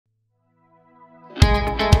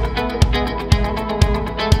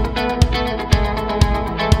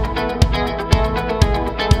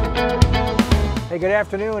Hey, good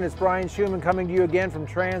afternoon. It's Brian Schumann coming to you again from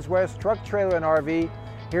Transwest Truck, Trailer, and RV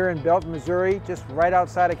here in Belton, Missouri, just right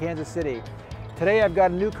outside of Kansas City. Today I've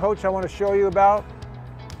got a new coach I want to show you about.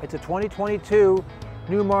 It's a 2022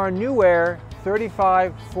 Newmar New Aire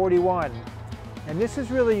 3541. And this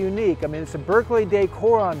is really unique. I mean, it's a Berkeley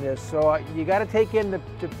decor on this, so you got to take in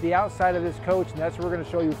the outside of this coach, and that's what we're going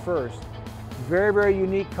to show you first. Very, very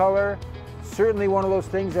unique color. Certainly one of those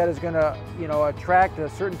things that is going to, attract a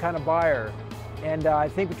certain kind of buyer. And I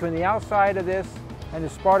think between the outside of this and the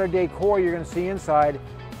Sparta decor you're going to see inside,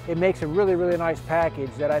 it makes a really, really nice package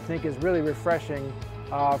that I think is really refreshing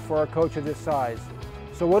for a coach of this size.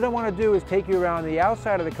 So what I want to do is take you around the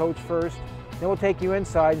outside of the coach first, then we'll take you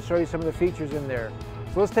inside and show you some of the features in there.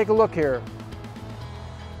 So let's take a look here.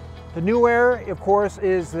 The New Aire, of course,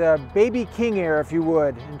 is the baby king Aire, if you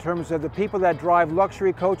would, in terms of the people that drive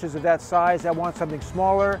luxury coaches of that size that want something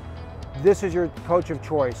smaller. This is your coach of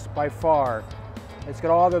choice by far. It's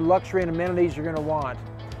got all the luxury and amenities you're going to want.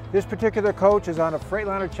 This particular coach is on a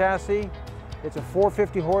Freightliner chassis. It's a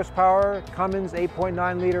 450 horsepower Cummins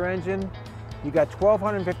 8.9 liter engine. You got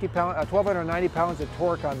 1,290 pounds of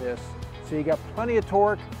torque on this. So you got plenty of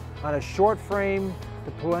torque on a short frame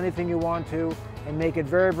to pull anything you want to and make it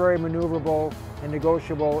very, very maneuverable and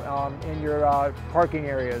negotiable in your parking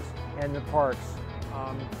areas and the parks.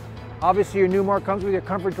 Obviously your Newmar comes with your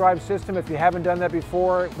comfort drive system. If you haven't done that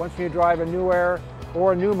before, once you drive a New Aire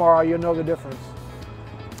or a Newmar, you'll know the difference.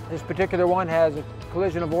 This particular one has a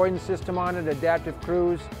collision avoidance system on it, adaptive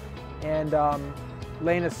cruise, and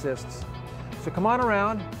lane assists. So come on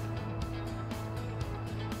around.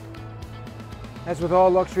 As with all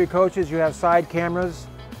luxury coaches, you have side cameras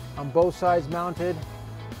on both sides mounted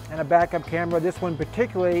and a backup camera. This one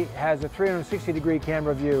particularly has a 360-degree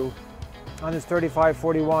camera view on this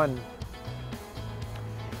 3541.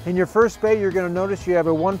 In your first bay, you're going to notice you have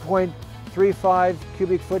a 1.35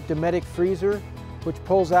 cubic foot Dinette freezer, which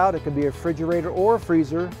pulls out. It could be a refrigerator or a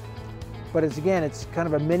freezer, but it's kind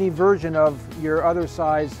of a mini version of your other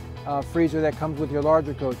size freezer that comes with your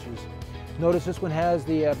larger coaches. Notice this one has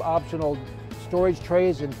the optional storage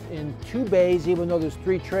trays in 2 bays, even though there's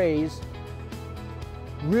 3 trays.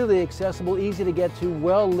 Really accessible, easy to get to,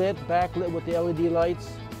 well lit, backlit with the LED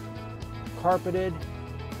lights, carpeted,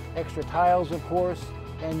 extra tiles of course,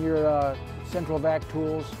 and your central vac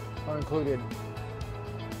tools are included.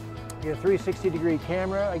 Your 360-degree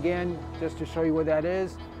camera, again, just to show you what that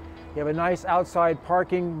is. You have a nice outside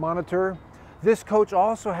parking monitor. This coach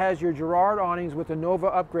also has your Girard awnings with the Nova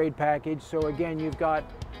upgrade package. So again, you've got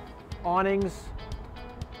awnings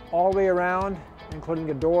all the way around, including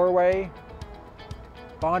the doorway,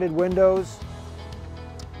 bonded windows.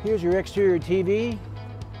 Here's your exterior TV.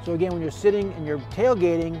 So again, when you're sitting and you're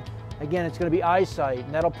tailgating, again, it's going to be eyesight,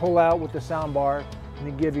 and that'll pull out with the sound bar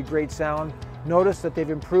and give you great sound. Notice that they've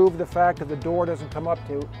improved the fact that the door doesn't come up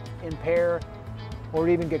to impair or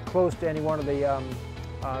even get close to any one of the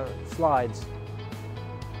slides.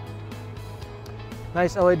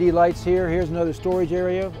 Nice LED lights here. Here's another storage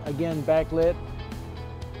area, again backlit.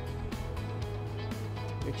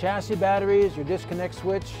 Your chassis batteries, your disconnect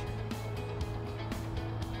switch.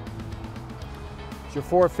 It's your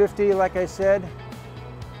 450, like I said.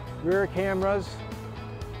 Rear cameras,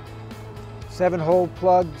 7-hole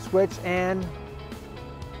plug switch, and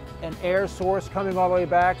an air source coming all the way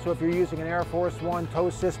back. So if you're using an Air Force One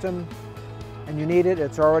tow system and you need it,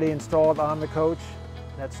 it's already installed on the coach.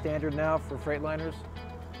 That's standard now for Freightliners.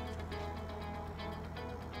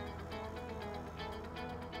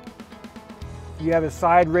 You have a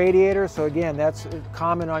side radiator, so again, that's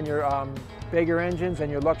common on your bigger engines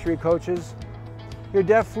and your luxury coaches. Your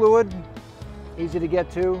DEF fluid, easy to get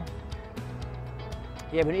to.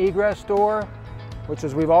 You have an egress door, which,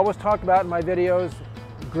 as we've always talked about in my videos,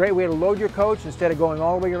 a great way to load your coach instead of going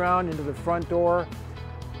all the way around into the front door.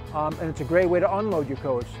 And it's a great way to unload your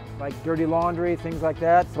coach, like dirty laundry, things like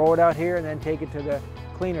that. Throw it out here and then take it to the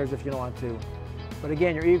cleaners if you want to. But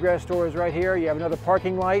again, your egress door is right here. You have another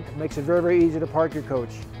parking light. It makes it very, very easy to park your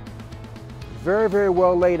coach. Very, very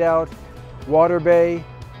well laid out water bay,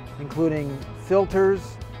 including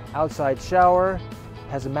filters, outside shower,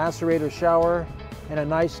 has a macerator shower, and a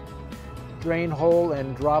nice drain hole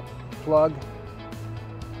and drop plug.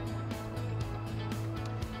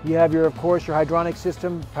 You have your, of course, your hydronic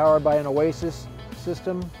system powered by an Oasis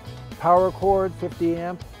system. Power cord, 50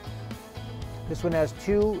 amp. This one has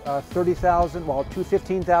two 15,000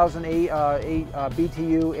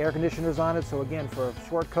 BTU air conditioners on it. So again, for a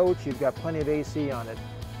short coach, you've got plenty of AC on it.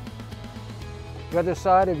 The other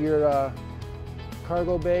side of your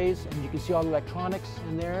cargo bays, and you can see all the electronics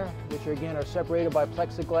in there, which are, again, are separated by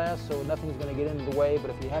plexiglass, so nothing's going to get into the way, but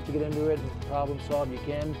if you have to get into it and problem solve, you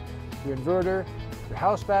can. Your inverter, your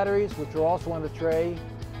house batteries, which are also on the tray,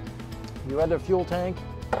 your other fuel tank,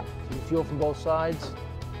 so you can fuel from both sides.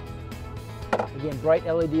 Again, bright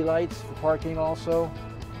LED lights for parking also,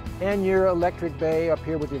 and your electric bay up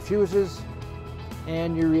here with your fuses,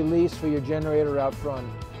 and your release for your generator out front.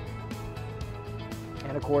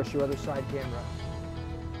 And of course your other side camera.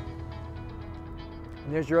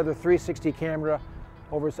 And there's your other 360 camera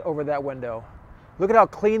over that window. Look at how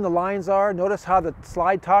clean the lines are. Notice how the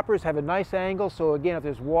slide toppers have a nice angle, so again, if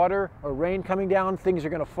there's water or rain coming down, things are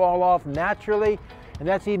going to fall off naturally, and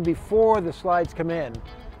that's even before the slides come in.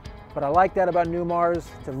 But I like that about Newmar's.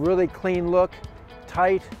 It's a really clean look,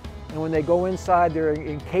 tight, and when they go inside, they're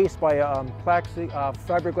encased by a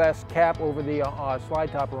fiberglass cap over the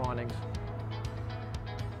slide topper awnings.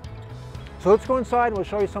 So let's go inside and we'll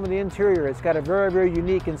show you some of the interior. It's got a very, very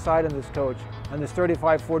unique inside on this coach, on this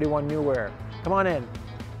 3541 New Aire. Come on in.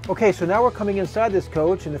 Okay, so now we're coming inside this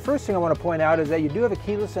coach, and the first thing I want to point out is that you do have a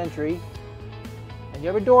keyless entry, and you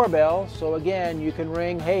have a doorbell, so again, you can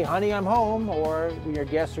ring, hey honey, I'm home, or when your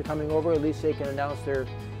guests are coming over, at least they can announce their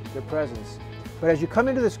presence. But as you come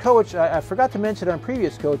into this coach, I forgot to mention on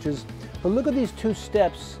previous coaches, but look at these two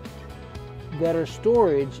steps that are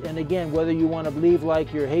storage, and again, whether you want to leave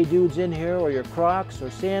like your hey dudes in here, or your Crocs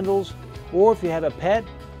or sandals, or if you have a pet,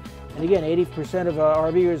 and again, 80% of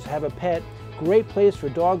RVers have a pet, great place for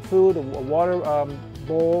dog food, a water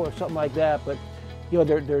bowl or something like that. But you know,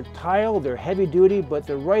 they're tile, they're heavy duty, but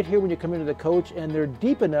they're right here when you come into the coach, and they're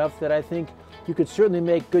deep enough that I think you could certainly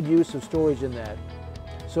make good use of storage in that.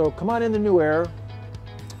 So come on in the New Aire,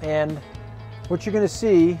 and what you're going to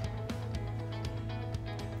see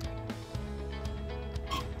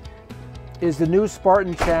is the new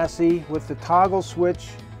Spartan chassis with the toggle switch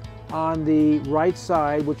on the right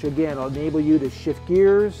side, which again will enable you to shift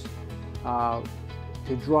gears,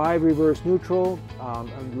 to drive reverse neutral,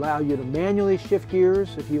 allow you to manually shift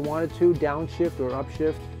gears if you wanted to, downshift or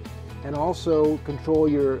upshift, and also control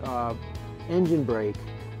your engine brake.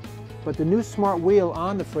 But the new smart wheel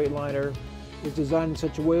on the Freightliner is designed in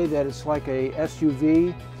such a way that it's like a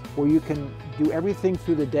SUV, where you can do everything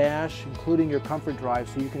through the dash, including your comfort drive,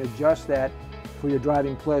 so you can adjust that for your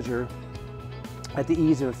driving pleasure at the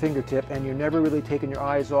ease of a fingertip, and you're never really taking your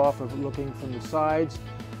eyes off of looking from the sides.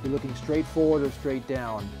 You're looking straight forward or straight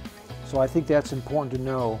down. So I think that's important to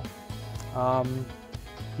know.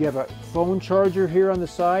 You have a phone charger here on the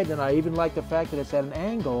side, and I even like the fact that it's at an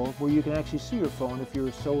angle where you can actually see your phone if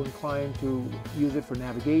you're so inclined to use it for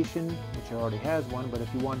navigation, which already has one, but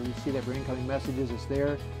if you wanted to see that for incoming messages, it's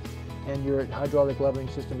there. And your hydraulic leveling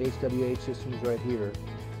system, HWH system, is right here.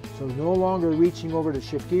 So no longer reaching over to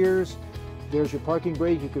shift gears. There's your parking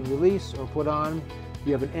brake you can release or put on.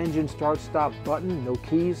 You have an engine start-stop button, no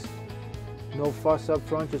keys, no fuss up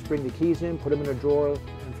front, just bring the keys in, put them in a drawer,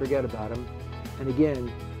 and forget about them. And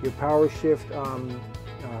again, your power shift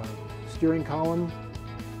steering column,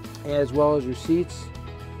 as well as your seats,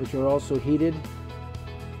 which are also heated.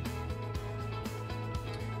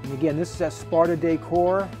 And again, this is a Sparta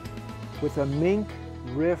decor with a mink,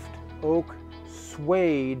 rift, oak,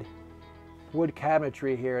 suede wood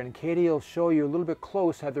cabinetry here. And Katie will show you a little bit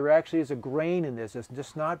close how there actually is a grain in this. It's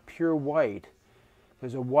just not pure white.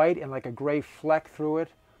 There's a white and like a gray fleck through it.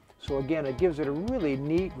 So again, it gives it a really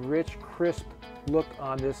neat, rich, crisp look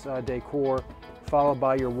on this decor, followed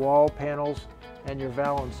by your wall panels and your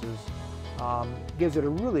valances. Gives it a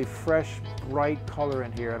really fresh, bright color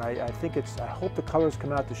in here, and I hope the colors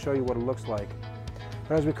come out to show you what it looks like.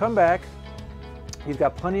 But as we come back, you've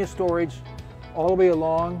got plenty of storage all the way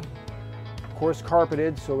along, of course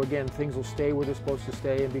carpeted, so again, things will stay where they're supposed to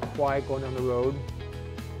stay and be quiet going down the road.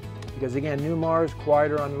 Because again, Newmar's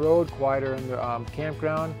quieter on the road, quieter in the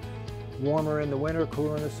campground, warmer in the winter,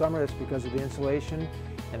 cooler in the summer. That's because of the insulation,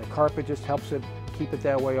 and the carpet just helps it keep it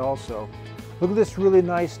that way also. Look at this really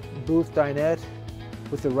nice booth dinette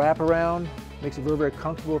with the wraparound. Makes it very, very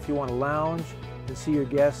comfortable if you want to lounge and see your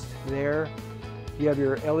guests there. You have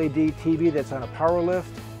your LED TV that's on a power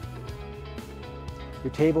lift.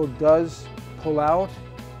 Your table does pull out,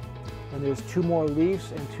 and there's two more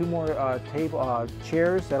leaves and two more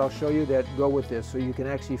chairs that I'll show you that go with this, so you can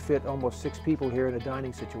actually fit almost 6 people here in a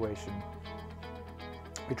dining situation.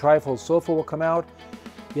 Your trifold sofa will come out.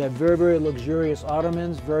 You have very, very luxurious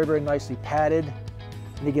ottomans, very, very nicely padded.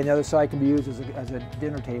 And again, the other side can be used as a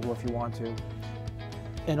dinner table if you want to.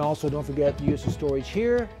 And also don't forget the use of storage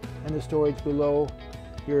here and the storage below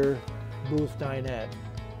your booth dinette.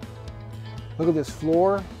 Look at this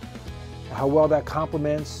floor, how well that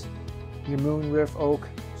complements your moonroof oak,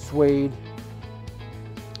 suede,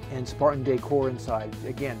 and Spartan decor inside.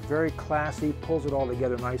 Again, very classy, pulls it all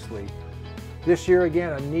together nicely. This year,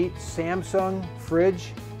 again, a neat Samsung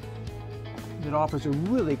fridge that offers a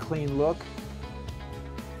really clean look.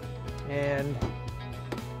 And,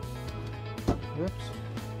 whoops,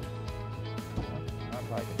 not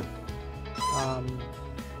liking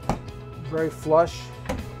it. Very flush.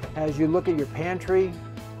 As you look at your pantry,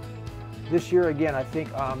 this year, again, I think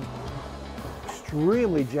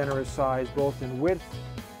extremely generous size, both in width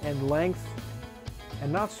and length,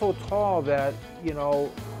 and not so tall that, you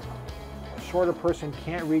know, a shorter person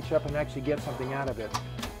can't reach up and actually get something out of it.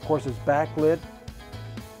 Of course, it's backlit,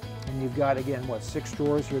 and you've got, again, what, 6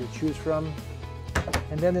 drawers here to choose from.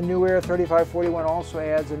 And then the New Aire 3541 also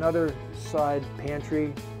adds another side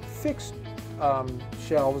pantry, fixed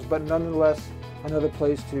shelves, but nonetheless another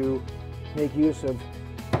place to make use of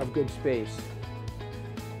good space.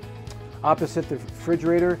 Opposite the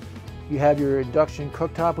refrigerator, you have your induction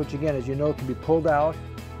cooktop, which again, as you know, can be pulled out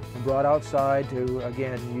and brought outside to,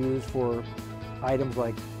 again, use for items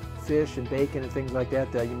like fish and bacon and things like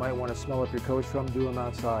that that you might want to smell up your coach from. Do them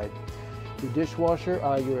outside. Your dishwasher,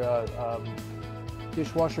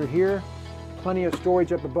 dishwasher here, plenty of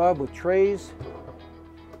storage up above with trays,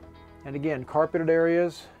 and again, carpeted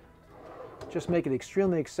areas. Just make it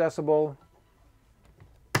extremely accessible,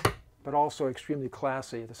 but also extremely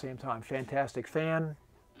classy at the same time. Fantastic fan.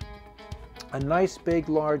 A nice, big,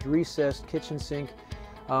 large, recessed kitchen sink.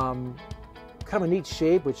 Kind of a neat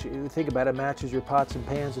shape, which, you think about it, matches your pots and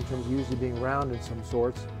pans in terms of usually being round in some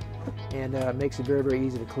sorts, and makes it very, very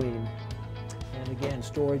easy to clean. And again,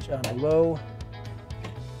 storage below,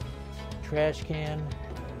 trash can,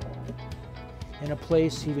 and a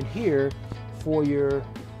place even here for your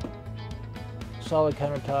solid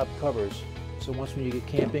countertop covers. So once when you get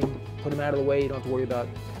camping, put them out of the way. You don't have to worry about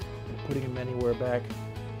putting them anywhere back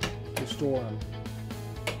to store them.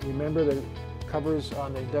 Remember, the covers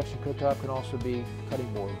on the induction cooktop can also be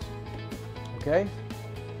cutting boards. Okay?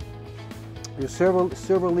 Your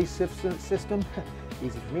silver leaf system,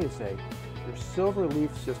 easy for me to say. Your silver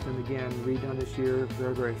leaf system, again, redone this year,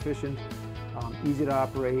 very, very efficient, easy to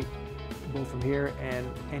operate, both from here and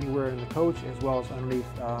anywhere in the coach, as well as underneath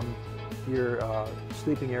your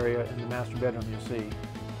sleeping area in the master bedroom, you'll see.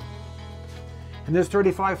 In this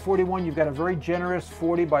 3541, you've got a very generous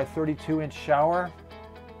 40 by 32 inch shower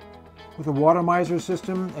with a water miser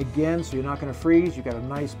system, again, so you're not going to freeze. You've got a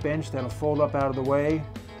nice bench that'll fold up out of the way.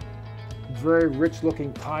 Very rich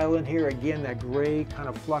looking tile in here. Again, that gray kind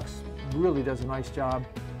of flux really does a nice job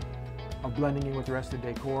of blending in with the rest of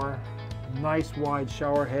the decor. Nice wide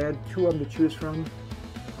shower head, 2 of them to choose from,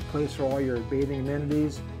 a place for all your bathing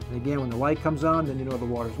amenities. And again, when the light comes on, then you know the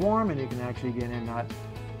water's warm and you can actually get in, not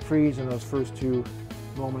freeze in those first 2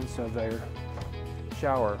 moments of their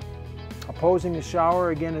shower. Opposing the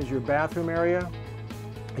shower, again, is your bathroom area.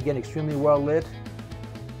 Again, extremely well lit.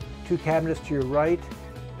 2 cabinets to your right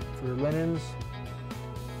for your linens,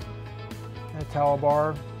 and a towel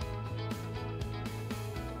bar.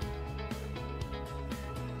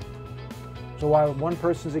 So while one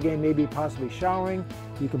person's, again, maybe possibly showering,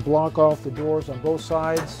 you can block off the doors on both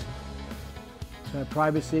sides. So have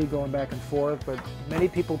privacy going back and forth, but many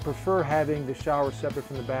people prefer having the shower separate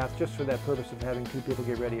from the bath just for that purpose of having 2 people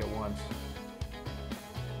get ready at once.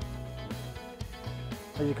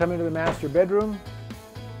 As you come into the master bedroom,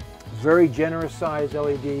 very generous size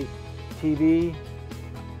LED TV.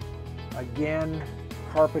 Again,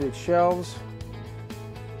 carpeted shelves.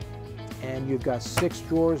 And you've got 6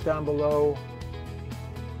 drawers down below.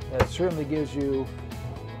 That certainly gives you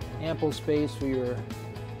ample space for your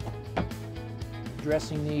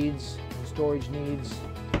dressing needs and storage needs.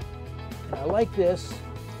 And I like this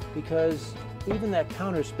because even that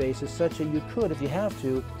counter space is such that you could, if you have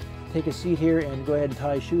to, take a seat here and go ahead and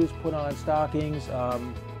tie shoes, put on stockings,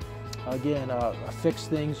 again, fix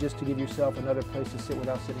things just to give yourself another place to sit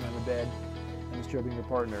without sitting on the bed and disturbing your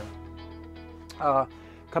partner.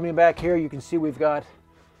 Coming back here, you can see we've got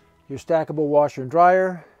your stackable washer and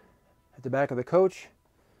dryer at the back of the coach.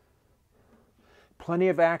 Plenty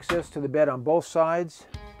of access to the bed on both sides.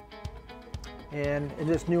 And in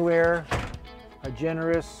this New Aire, a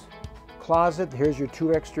generous closet. Here's your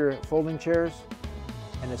 2 extra folding chairs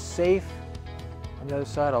and a safe on the other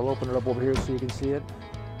side. I'll open it up over here so you can see it.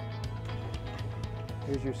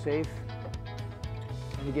 Here's your safe.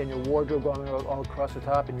 And again, your wardrobe going all across the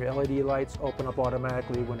top, and your LED lights open up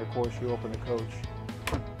automatically when, of course, you open the coach.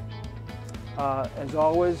 As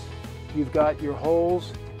always, you've got your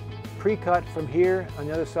holes pre-cut from here on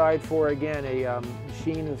the other side for, again, a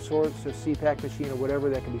machine of sorts, a CPAC machine or whatever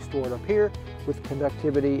that can be stored up here. with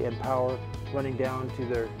conductivity and power running down to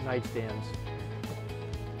their nightstands.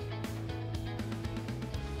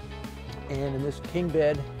 And in this king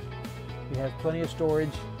bed, you have plenty of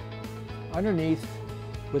storage underneath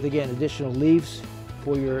with, again, additional leaves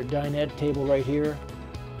for your dinette table right here.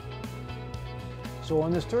 So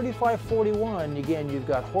on this 3541, again, you've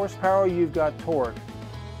got horsepower, you've got torque,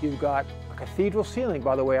 you've got a cathedral ceiling.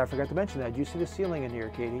 By the way, I forgot to mention that. You see the ceiling in here,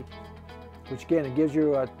 Katie? Which again, it gives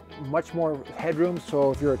you a much more headroom.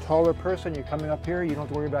 So if you're a taller person, you're coming up here, you don't have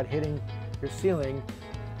to worry about hitting your ceiling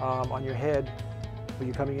on your head when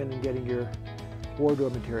you're coming in and getting your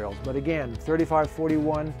wardrobe materials. But again,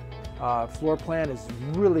 3541 floor plan is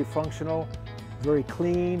really functional, very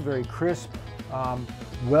clean, very crisp,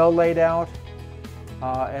 well laid out.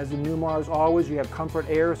 As the Newmars always, you have comfort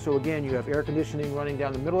air. So again, you have air conditioning running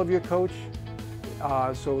down the middle of your coach.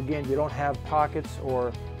 So again, you don't have pockets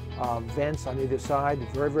or vents on either side.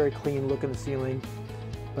 Very, very clean look in the ceiling.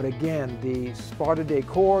 But again, the Sparta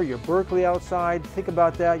decor, your Berkeley outside, think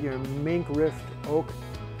about that, your mink rift oak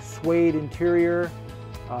suede interior,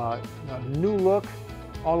 a new look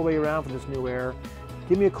all the way around for this New Aire.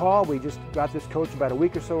 Give me a call. We just got this coach about a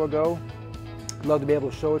week or so ago. I'd love to be able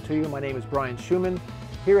to show it to you. My name is Brian Schumann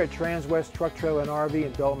here at Transwest Truck, Trailer, and RV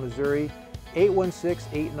in Belton, Missouri.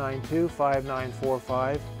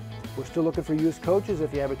 816-892-5945. We're still looking for used coaches.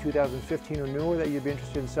 If you have a 2015 or newer that you'd be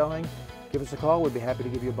interested in selling, give us a call. We'd be happy to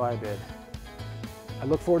give you a buy bid. I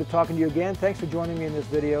look forward to talking to you again. Thanks for joining me in this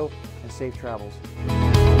video, and safe travels.